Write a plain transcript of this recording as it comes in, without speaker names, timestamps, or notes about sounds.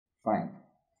Fine.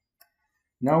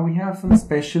 Now we have some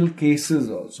special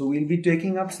cases also. We'll be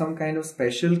taking up some kind of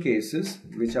special cases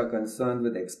which are concerned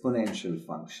with exponential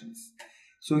functions.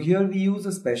 So here we use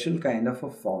a special kind of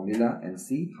a formula and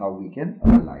see how we can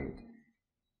apply it.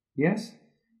 Yes?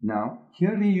 Now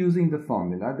here we are using the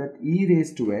formula that e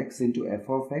raised to x into f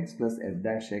of x plus f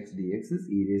dash x dx is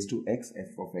e raised to x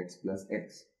f of x plus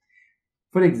x.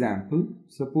 For example,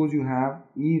 suppose you have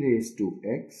e raised to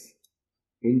x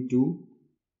into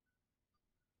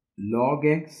log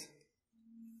x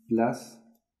plus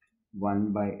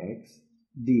 1 by x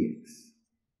dx.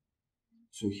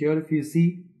 So here if you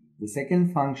see, the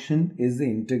second function is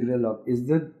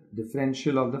the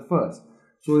differential of the first.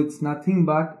 So it's nothing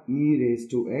but e raised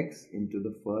to x into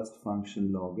the first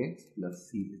function log x plus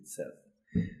c itself.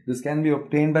 This can be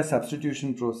obtained by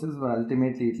substitution process, but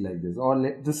ultimately it's like this. Or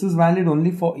this is valid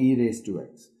only for e raised to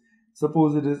x.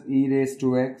 Suppose it is e raised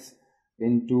to x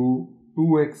into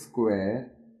 2x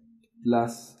square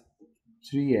plus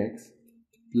 3x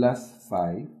plus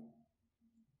 5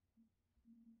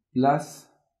 plus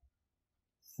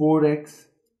 4x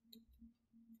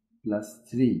plus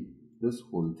 3, this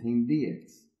whole thing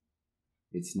dx.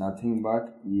 It's nothing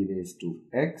but e raised to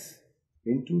x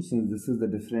into, since this is the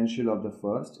differential of the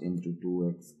first, into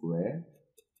 2x square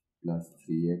plus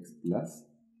 3x plus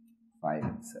 5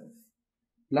 itself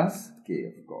plus k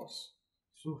of course.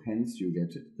 So hence you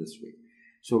get it this way.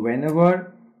 So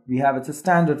whenever we have, it's a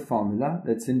standard formula,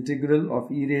 that's integral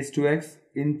of e raised to x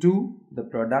into the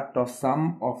product of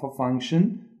sum of a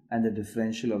function and the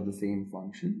differential of the same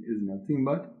function is nothing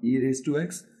but e raised to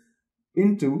x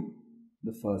into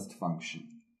the first function,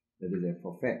 that is f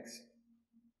of x.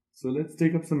 So let's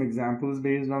take up some examples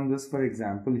based on this. For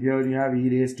example, here you have e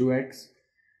raised to x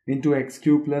into x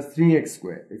cube plus 3x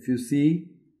square. If you see,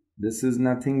 this is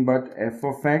nothing but f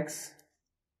of x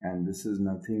and this is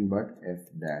nothing but f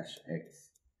dash x.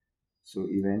 So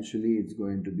eventually it's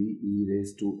going to be e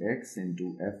raised to x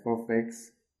into f of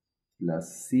x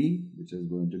plus c, which is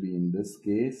going to be in this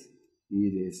case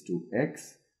e raised to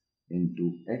x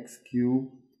into x cube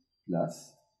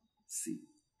plus c.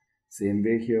 Same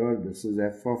way here, this is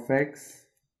f of x,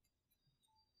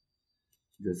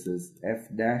 this is f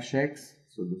dash x,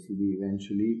 so this will be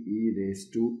eventually e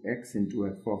raised to x into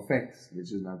f of x,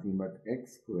 which is nothing but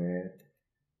x squared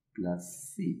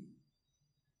plus c.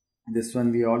 This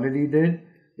one we already did,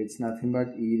 it's nothing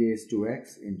but e raised to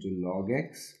x into log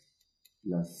x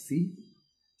plus c.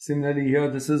 Similarly here,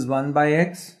 this is 1 by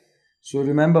x. So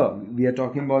remember, we are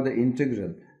talking about the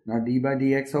integral. Now d by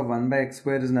dx of 1 by x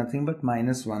square is nothing but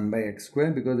minus 1 by x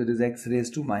square, because it is x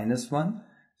raised to minus 1.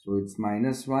 So it's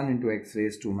minus 1 into x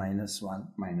raised to minus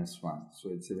 1 minus 1.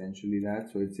 So it's eventually that.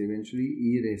 So it's eventually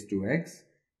e raised to x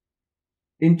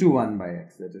into 1 by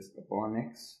x, that is upon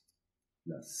x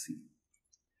plus c.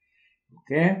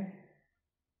 Okay.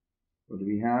 What do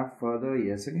we have further?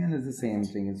 Yes, again it's the same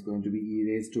thing. It's going to be e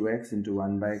raised to x into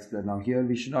 1 by x plus. Now here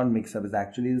we should not mix up. It's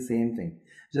actually the same thing.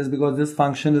 Just because this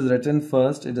function is written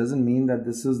first, it doesn't mean that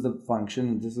this is the function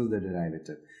and this is the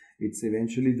derivative. It's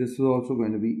eventually, this is also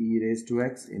going to be e raised to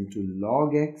x into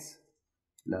log x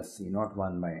plus c, not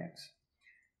 1 by x.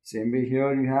 Same way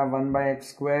here you have 1 by x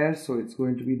square. So it's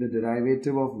going to be the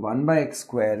derivative of 1 by x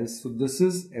square. So this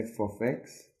is f of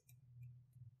x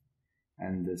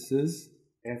and this is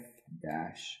f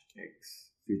dash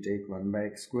x. If you take 1 by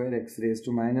x square, x raised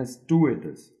to minus 2 it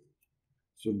is.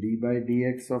 So d by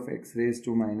dx of x raised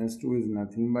to minus 2 is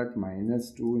nothing but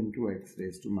minus 2 into x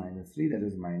raised to minus 3, that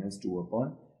is minus 2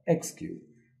 upon x cube.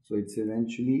 So it's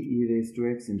eventually e raised to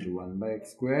x into 1 by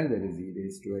x square, that is e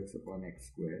raised to x upon x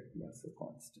square plus a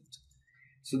constant.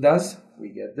 So thus we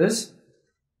get this.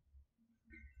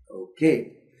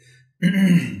 Okay.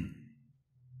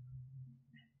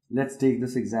 Let's take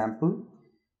this example.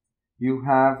 You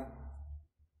have,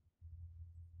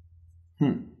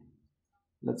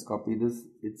 let's copy this.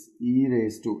 It's e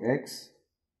raised to x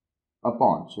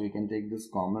upon, so you can take this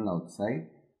common outside,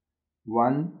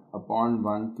 1 upon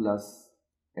 1 plus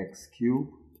x cube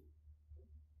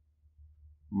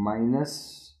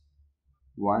minus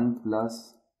 1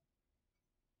 plus,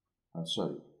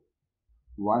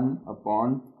 1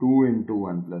 upon 2 into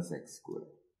 1 plus x square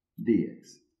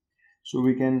dx. So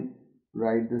we can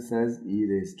write this as e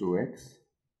raised to x.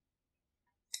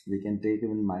 We can take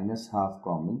even minus half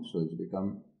common, so it's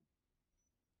become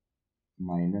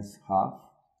minus half,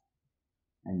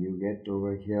 and you get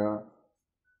over here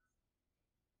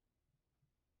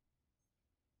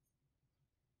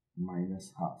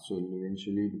minus half. So it will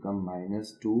eventually become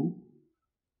minus 2,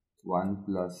 1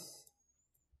 plus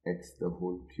x the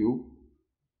whole cube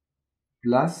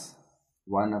plus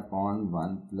 1 upon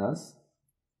 1 plus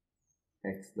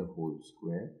x the whole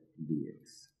square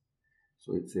dx.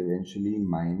 So it's eventually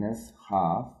minus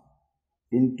half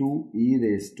into e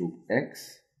raised to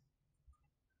x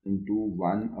into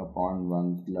 1 upon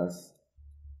 1 plus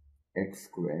x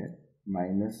square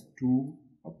minus 2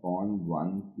 upon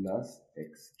 1 plus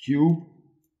x cube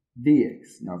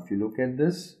dx. Now if you look at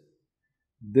this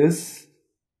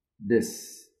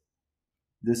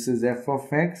is f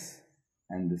of x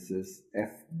and this is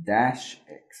f dash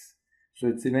x. So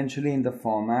it's eventually in the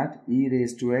format e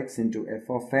raised to x into f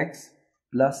of x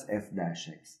plus f dash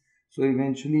x. So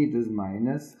eventually it is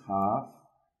minus half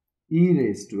e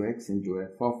raised to x into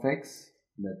f of x,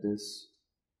 that is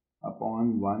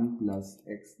upon 1 plus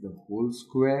x the whole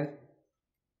square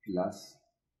plus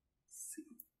c.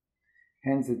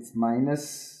 Hence it's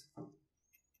minus,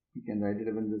 we can write it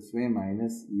even this way,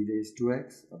 minus e raised to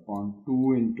x upon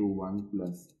 2 into 1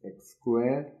 plus x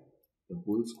square the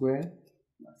whole square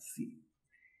plus c.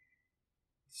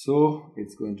 So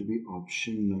it's going to be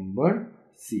option number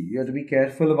C. You have to be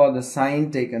careful about the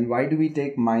sign taken. Why do we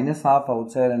take minus half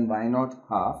outside and why not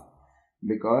half?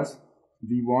 Because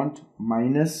we want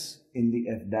minus in the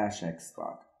f dash x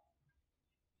part.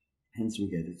 Hence we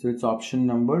get it. So it's option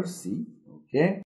number C. Okay.